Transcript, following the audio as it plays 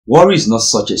Worry is not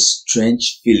such a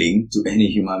strange feeling to any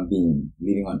human being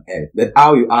living on earth, but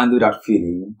how you handle that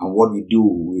feeling and what you do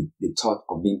with the thought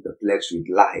of being perplexed with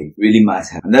life really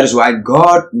matter. And that is why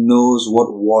God knows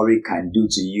what worry can do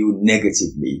to you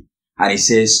negatively. And He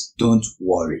says, don't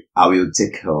worry, I will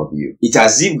take care of you. It's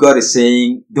as if God is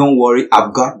saying, don't worry,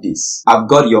 I've got this. I've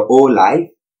got your whole life.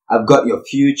 I've got your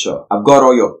future. I've got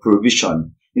all your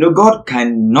provision. You know, God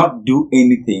cannot do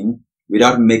anything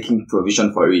without making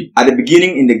provision for it. At the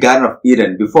beginning in the Garden of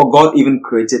Eden, before God even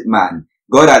created man,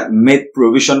 God had made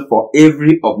provision for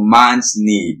every of man's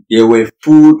need. There were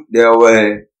food, there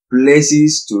were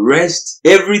places to rest.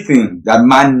 Everything that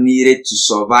man needed to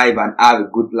survive and have a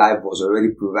good life was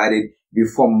already provided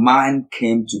before man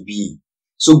came to be.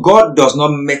 So God does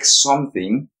not make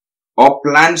something or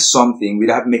plan something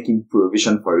without making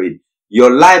provision for it.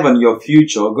 Your life and your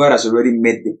future, God has already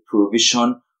made the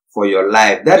provision for your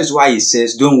life. That is why He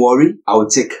says, don't worry, I will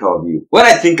take care of you. When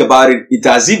I think about it, it's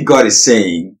as if God is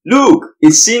saying, look,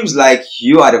 it seems like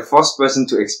you are the first person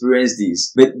to experience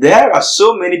this, but there are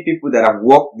so many people that have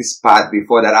walked this path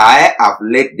before that I have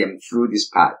led them through this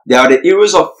path. There are the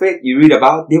heroes of faith you read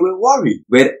about, they were worried,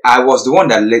 but I was the one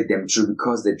that led them through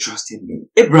because they trusted me.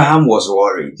 Abraham was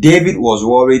worried. David was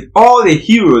worried. All the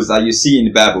heroes that you see in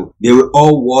the Bible, they were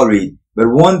all worried. But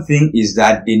one thing is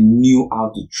that they knew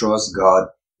how to trust God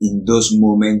in those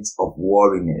moments of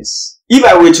worriness. If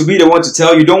I were to be the one to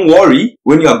tell you, don't worry,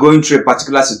 when you are going through a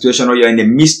particular situation or you're in the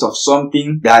midst of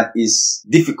something that is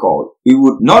difficult, it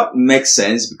would not make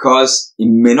sense because it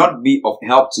may not be of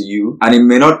help to you and it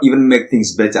may not even make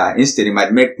things better. Instead, it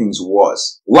might make things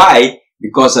worse. Why?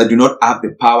 Because I do not have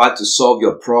the power to solve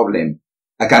your problem.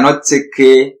 I cannot take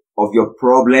care of your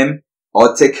problem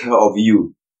or take care of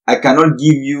you. I cannot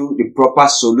give you the proper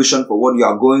solution for what you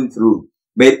are going through.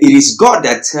 But it is God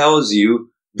that tells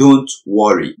you, don't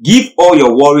worry. Give all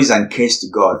your worries and cares to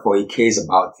God, for He cares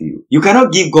about you. You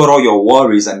cannot give God all your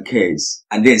worries and cares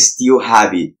and then still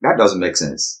have it. That doesn't make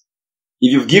sense.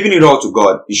 If you've given it all to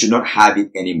God, you should not have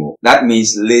it anymore. That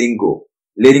means letting go.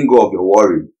 Letting go of your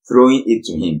worry, throwing it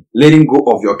to Him. Letting go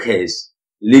of your cares,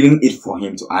 leaving it for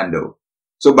Him to handle.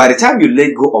 So by the time you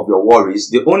let go of your worries,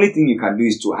 the only thing you can do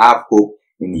is to have hope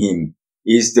in Him.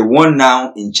 He is the one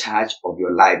now in charge of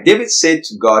your life. David said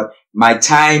to God, my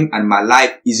time and my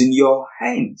life is in your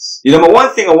hands. The number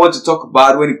one thing I want to talk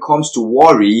about when it comes to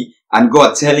worry and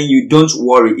God telling you don't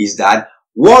worry is that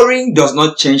worrying does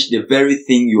not change the very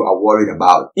thing you are worried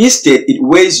about. Instead, it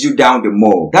weighs you down the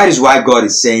more. That is why God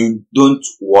is saying don't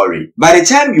worry. By the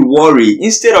time you worry,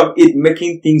 instead of it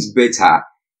making things better,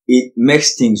 it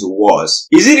makes things worse.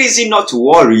 Is it easy not to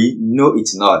worry? No,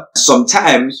 it's not.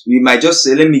 Sometimes we might just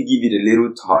say, let me give it a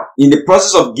little thought. In the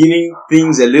process of giving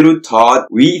things a little thought,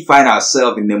 we find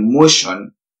ourselves in the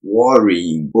motion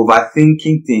worrying,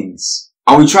 overthinking things.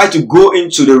 And we try to go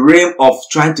into the realm of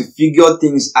trying to figure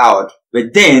things out.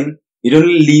 But then it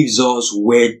only leaves us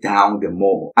way down the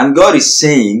more. And God is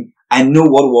saying, I know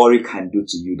what worry can do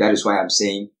to you. That is why I'm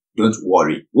saying, don't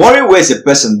worry. Worry wears a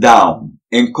person down.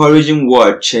 Encouraging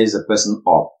word cheers a person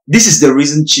up. This is the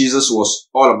reason Jesus was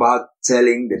all about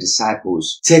telling the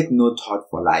disciples, take no thought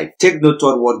for life. Take no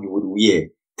thought what you would wear.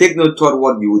 Take no thought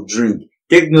what you would drink.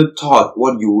 Take no thought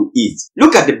what you will eat.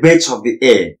 Look at the birds of the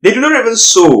air. They do not even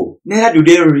sow, neither do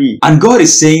they reap. And God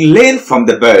is saying, learn from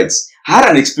the birds. I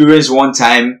had an experience one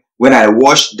time when I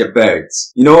washed the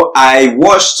birds. You know, I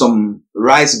washed some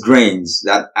rice grains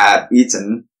that I had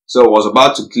eaten. So I was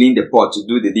about to clean the pot to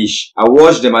do the dish. I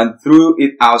washed them and threw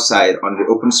it outside on the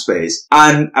open space.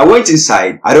 And I went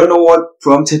inside. I don't know what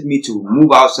prompted me to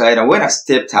move outside. And when I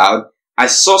stepped out, I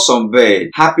saw some birds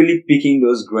happily picking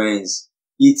those grains,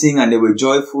 eating, and they were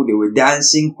joyful. They were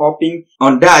dancing, hopping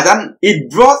on that. And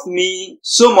it brought me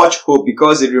so much hope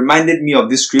because it reminded me of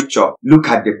this scripture. Look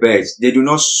at the birds. They do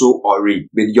not sow or reap,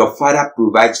 but your Father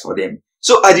provides for them.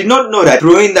 So I did not know that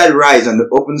throwing that rice on the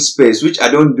open space, which I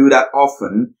don't do that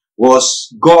often,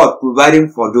 was God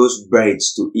providing for those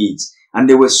birds to eat. And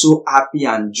they were so happy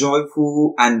and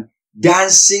joyful and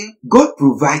dancing. God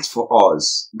provides for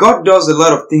us. God does a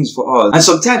lot of things for us. And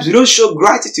sometimes we don't show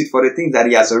gratitude for the things that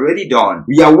He has already done.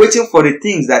 We are waiting for the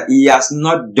things that He has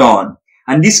not done.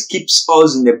 And this keeps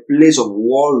us in a place of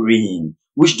worrying,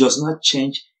 which does not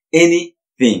change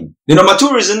anything. The number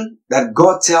two reason that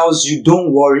God tells you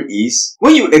don't worry is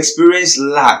when you experience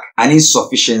lack and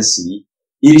insufficiency,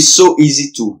 it is so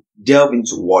easy to delve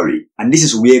into worry. And this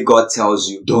is where God tells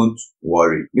you, don't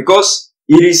worry. Because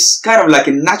it is kind of like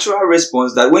a natural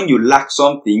response that when you lack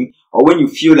something or when you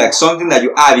feel like something that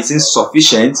you have is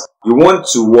insufficient, you want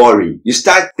to worry. You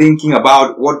start thinking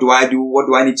about, what do I do? What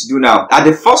do I need to do now? At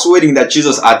the first wedding that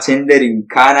Jesus attended in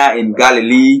Cana in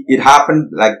Galilee, it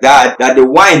happened like that the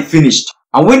wine finished.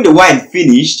 And when the wine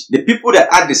finished, the people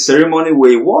that had the ceremony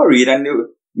were worried, and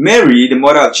Mary, the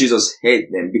mother of Jesus, hated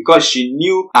them because she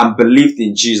knew and believed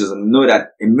in Jesus and know that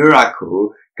a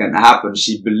miracle can happen.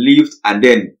 She believed and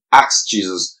then asked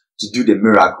Jesus to do the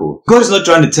miracle. God is not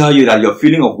trying to tell you that your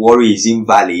feeling of worry is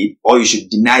invalid or you should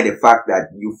deny the fact that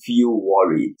you feel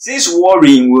worried. Since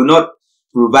worrying will not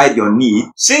provide your need,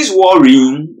 since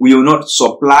worrying will not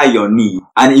supply your need,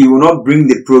 and it will not bring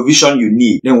the provision you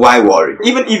need, then why worry?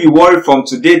 Even if you worry from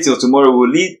today till tomorrow,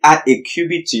 will it add a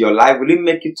cubit to your life? Will it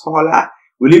make you taller?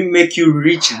 Will it make you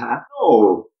richer?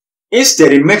 No.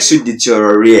 Instead, it makes you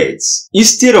deteriorate.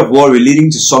 Instead of worry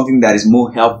leading to something that is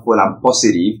more helpful and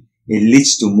positive, it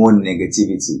leads to more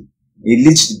negativity. It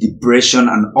leads to depression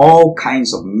and all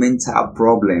kinds of mental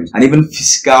problems and even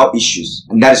physical issues.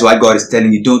 And that is why God is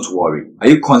telling you, don't worry. Are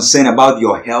you concerned about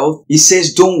your health? He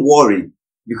says, don't worry,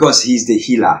 because He is the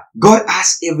healer. God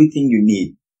has everything you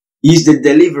need. He is the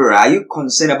deliverer. Are you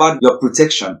concerned about your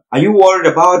protection? Are you worried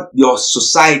about your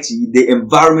society, the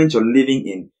environment you're living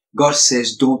in? God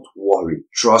says, don't worry.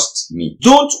 Trust me.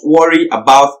 Don't worry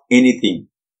about anything.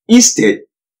 Instead,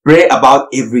 pray about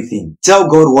everything. Tell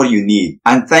God what you need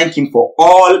and thank Him for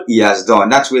all He has done.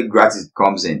 That's where gratitude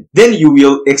comes in. Then you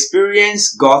will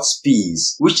experience God's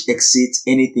peace, which exceeds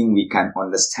anything we can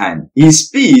understand. His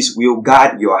peace will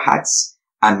guard your hearts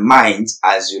and minds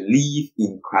as you live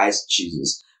in Christ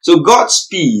Jesus. So God's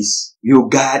peace will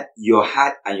guard your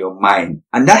heart and your mind.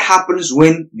 And that happens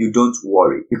when you don't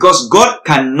worry. Because God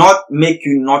cannot make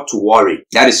you not to worry.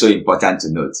 That is so important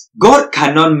to note. God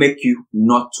cannot make you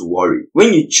not to worry.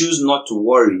 When you choose not to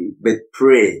worry, but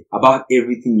pray about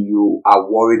everything you are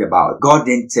worried about, God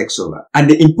then takes over.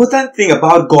 And the important thing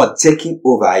about God taking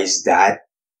over is that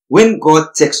when God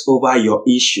takes over your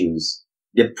issues,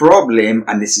 the problem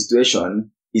and the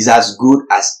situation is as good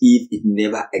as if it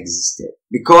never existed.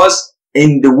 Because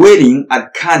in the wedding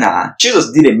at Cana,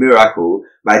 Jesus did a miracle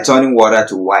by turning water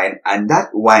to wine, and that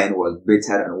wine was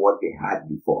better than what they had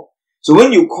before. So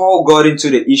when you call God into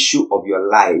the issue of your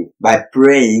life by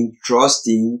praying,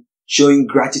 trusting, showing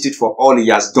gratitude for all He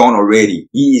has done already,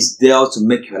 He is there to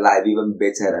make your life even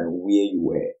better than where you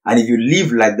were. And if you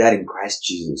live like that in Christ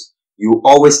Jesus, you will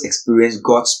always experience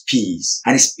God's peace.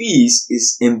 And His peace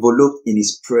is enveloped in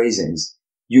His presence.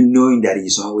 You knowing that He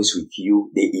is always with you,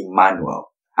 the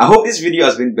Emmanuel. I hope this video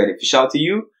has been beneficial to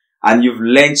you and you've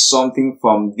learned something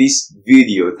from this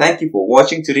video. Thank you for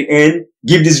watching to the end.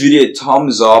 Give this video a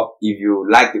thumbs up if you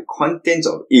like the content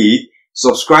of it.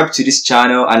 Subscribe to this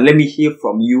channel and let me hear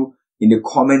from you in the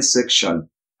comment section.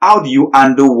 How do you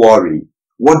handle worry?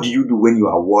 What do you do when you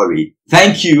are worried?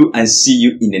 Thank you and see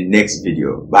you in the next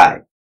video. Bye.